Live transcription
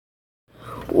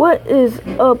What is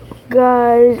up,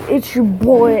 guys? It's your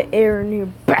boy Aaron here,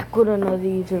 back with another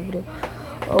YouTube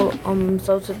video.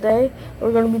 So today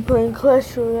we're gonna be playing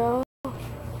Clash Royale.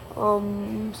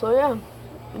 So yeah,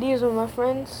 these are my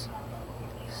friends.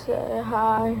 Say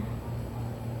hi.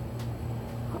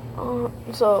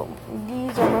 So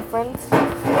these are my friends.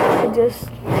 Let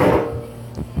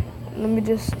me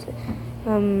just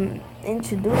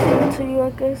introduce them to you,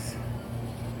 I guess.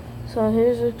 So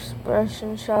here's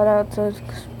Expression. Shout out to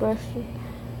Expression.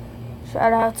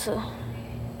 Shout out to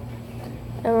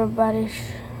everybody.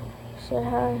 Say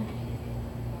hi.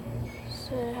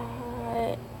 Say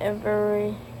hi,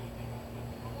 everyone.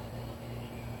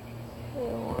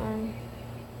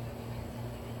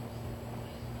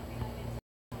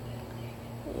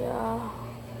 Yeah,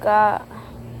 got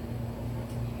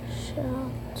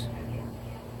shout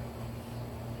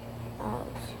out.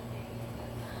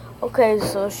 Okay,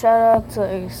 so shout out to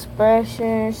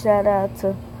Expression. Shout out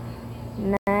to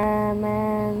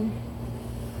Man.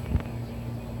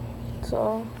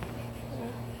 So,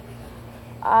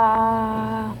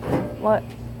 what?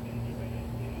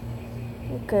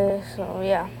 Okay, so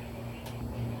yeah.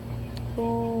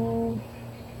 Who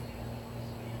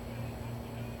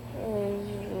is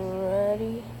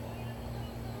ready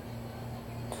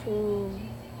to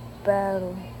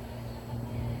battle?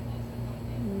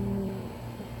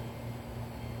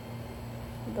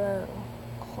 Battle.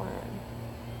 Clan.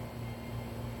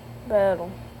 Battle.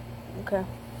 Okay.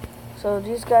 So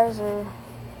these guys are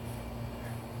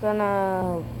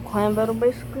gonna clan battle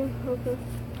basically. Okay.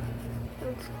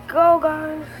 Let's go,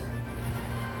 guys.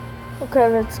 Okay,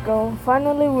 let's go.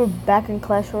 Finally, we're back in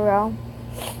Clash Royale.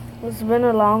 It's been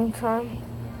a long time.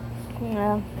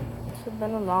 Yeah, it's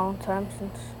been a long time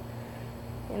since,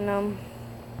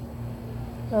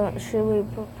 should we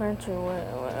put Prince or what?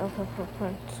 Okay, put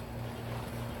Prince.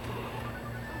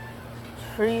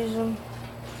 Freeze him.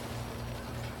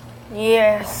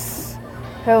 Yes.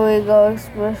 Here we go,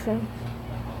 Expression.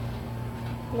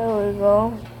 There we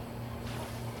go.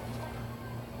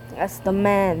 That's the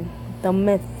man, the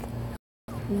myth,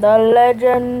 the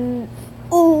legend.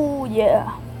 Ooh,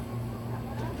 yeah.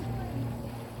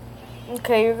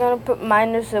 Okay, you're gonna put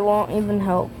minus, it won't even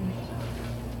help.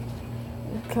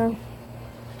 Okay.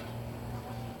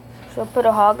 So put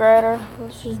a hog rider.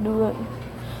 Let's just do it.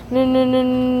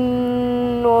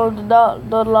 No, the dog.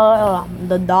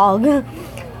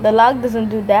 The log doesn't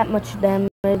do that much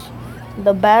damage.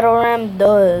 The battle ram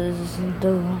does.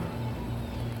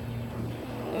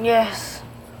 Yes.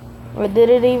 Or did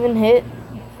it even hit?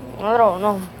 I don't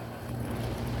know.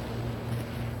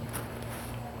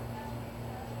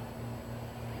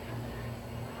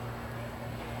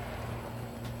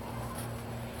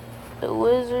 The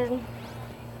wizard.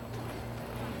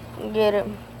 Get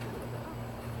him.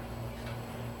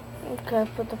 Okay,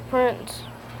 put the prince.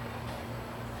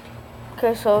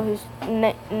 Okay, so his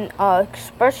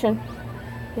Expression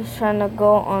is trying to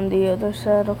go on the other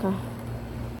side. Okay.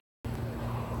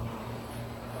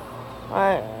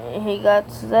 Alright, he got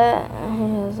that.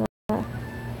 He has that.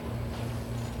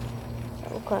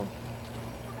 Okay.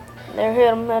 There,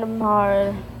 hit him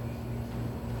hard.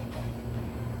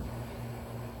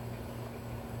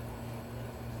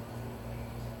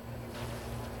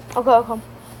 Okay.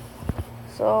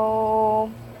 So,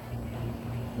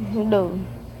 dude.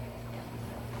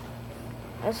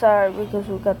 It's alright because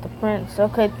we got the prince.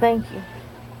 Okay, thank you.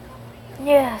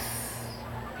 Yes.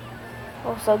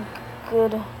 That was a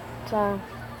good time.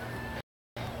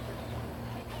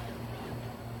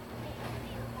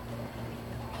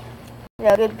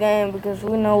 Yeah, good game because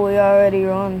we know we already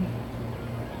won.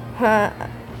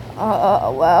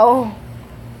 Well.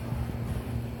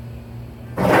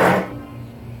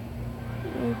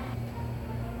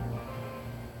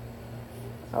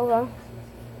 Okay.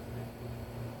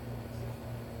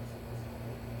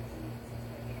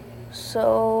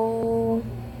 So,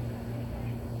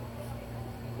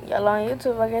 y'all on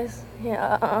YouTube, I guess.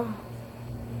 Yeah,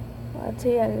 YT,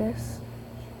 I guess.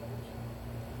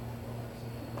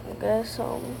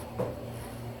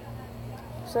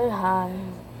 Say hi.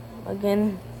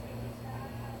 Again.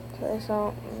 Say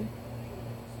something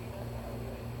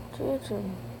to YouTube.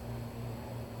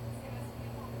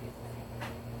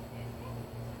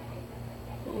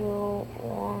 You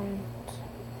want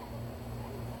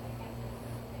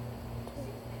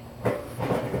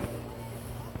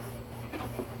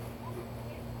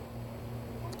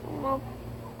I'm gonna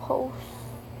post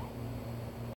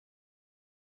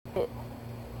it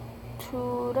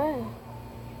today.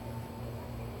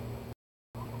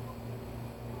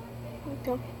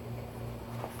 Okay.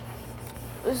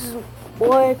 This is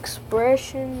boy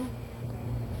Expression.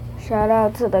 Shout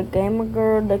out to the gamer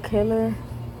girl, the killer.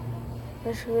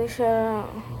 Basically, shout out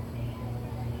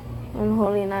on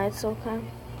Holy Nights, okay?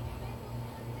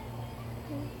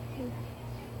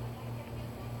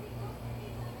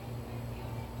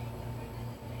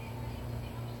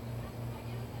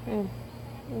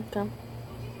 Okay.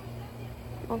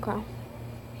 Okay.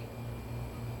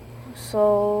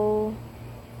 So,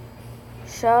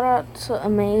 shout out to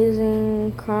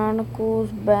Amazing Chronicles,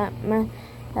 Batman,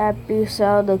 Happy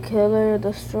Sal, the Killer,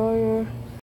 Destroyer,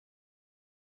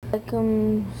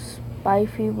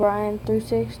 Spiffy, Brian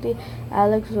 360,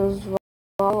 Alex was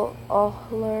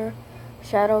Ohler,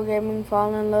 Shadow Gaming,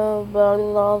 Fall in Love, blah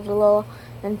blah blah,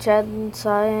 Enchanted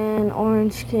Cyan,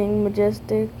 Orange King,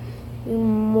 Majestic,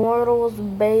 Immortals,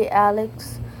 Bay,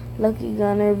 Alex, Lucky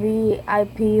Gunner,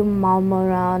 VIP,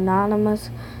 Mama Anonymous,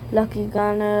 Lucky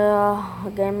Gunner,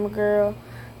 Gamer Girl.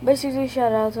 Basically,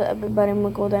 shout out to everybody. I'm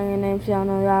gonna go down your names. Y'all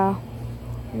know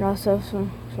y'all stuff. So,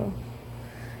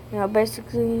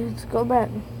 basically, let's go back.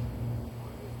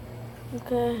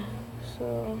 Okay,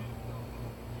 so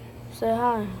say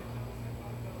hi.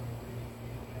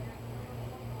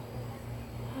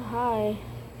 Hi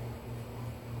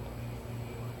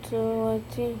to a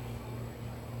team.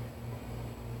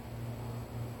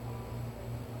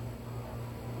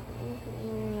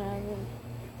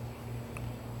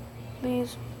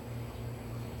 Please.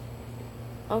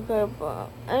 Okay, but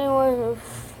anyway,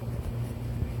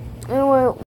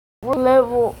 we're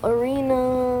level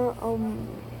arena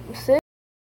 6.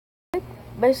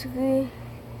 Basically,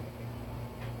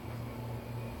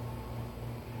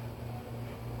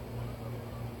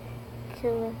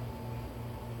 killer.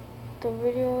 The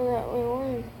video that we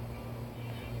won.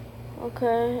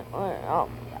 Okay,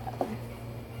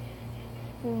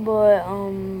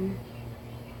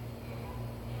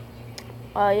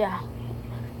 yeah.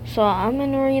 So I'm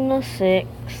in arena 6.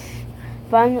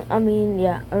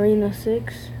 Arena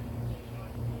 6.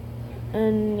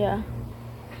 And yeah,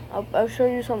 I'll show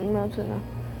you something else in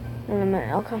a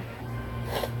minute. Okay.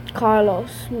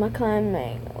 Carlos, my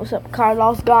clanmate. What's up,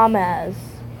 Carlos Gomez?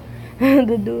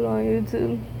 The dude on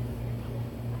YouTube.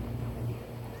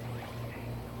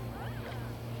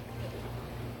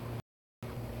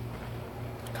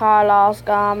 Carlos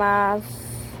Gomez.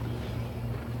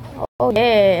 Oh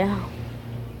yeah.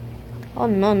 Oh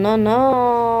no.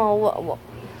 What?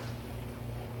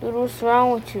 Dude, what's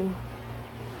wrong with you?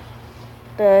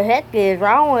 The heck is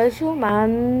wrong with you,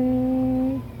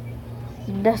 man?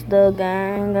 That's the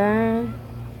gang.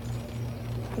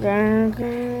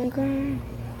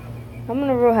 I'm in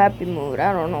a real happy mood.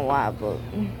 I don't know why, but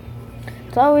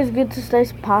it's always good to stay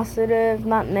positive,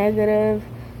 not negative.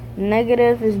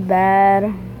 Negative is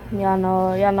bad. Y'all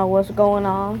know what's going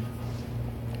on.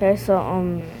 Okay, so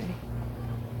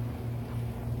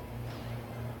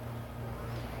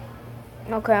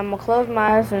okay, I'm gonna close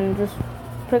my eyes and just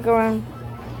pick around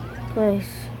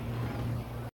place.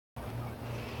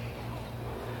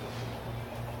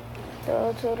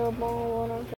 To the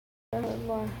bone,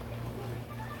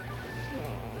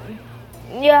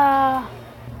 yeah.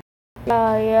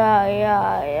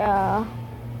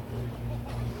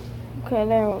 Okay,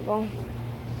 there we go.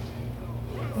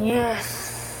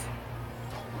 Yes.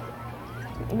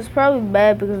 It's probably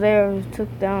bad because they took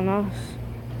down us.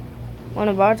 One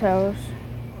of our towers.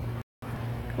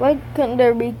 Why couldn't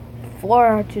there be 4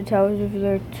 archer towers if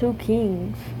there are 2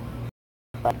 kings?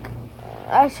 Like,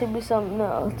 that should be something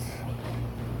else.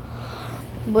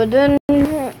 But then,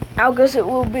 I guess it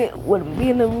wouldn't be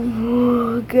in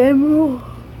the game rule.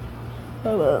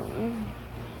 But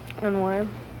anyway,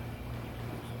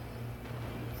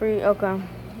 free. Okay,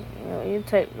 yeah, you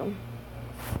take them.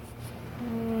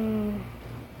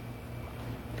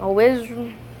 A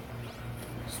wizard,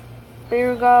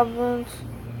 spear goblins.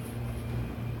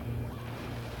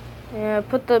 Yeah,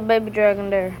 put the baby dragon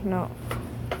there. No.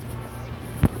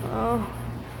 Oh.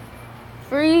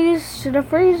 Freeze? Should I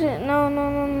freeze it? No.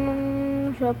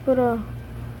 Should I put a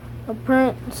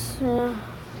prince? Yeah.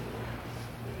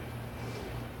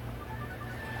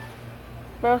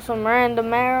 Throw some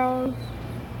random arrows.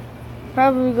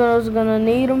 Probably gonna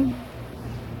need them.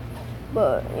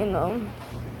 But,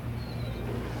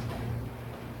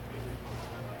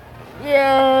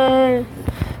 Yay!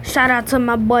 Shout out to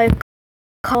my boy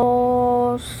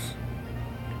Carlos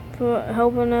for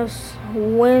helping us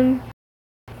win.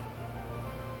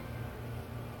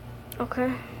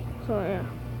 Okay, so yeah.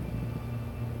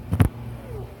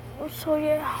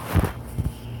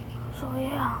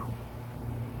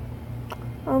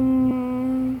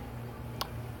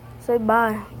 Say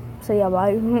bye. Say yeah,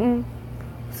 bye.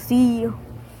 See you.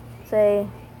 Say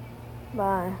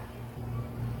bye,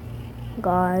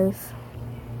 guys.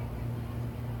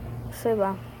 say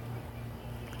bye.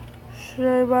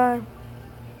 Say bye.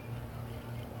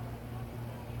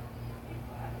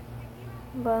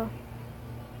 Bye.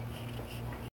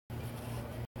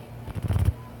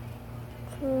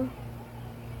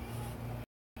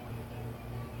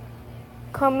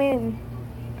 Come in.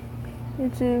 You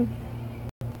too.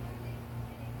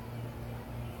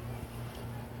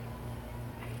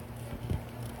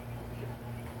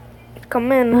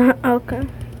 Come in. Okay.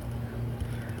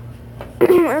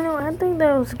 Anyway, I think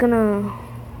that was gonna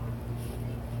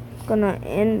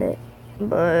end it.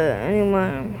 But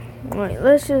anyway, wait,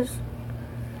 let's just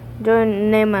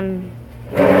name one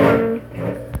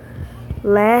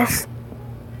last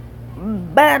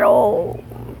battle.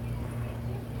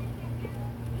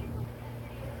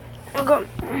 Okay.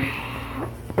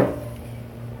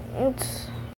 It's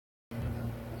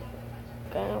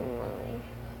okay.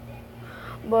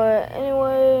 But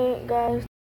anyway, guys,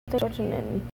 thanks for watching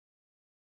and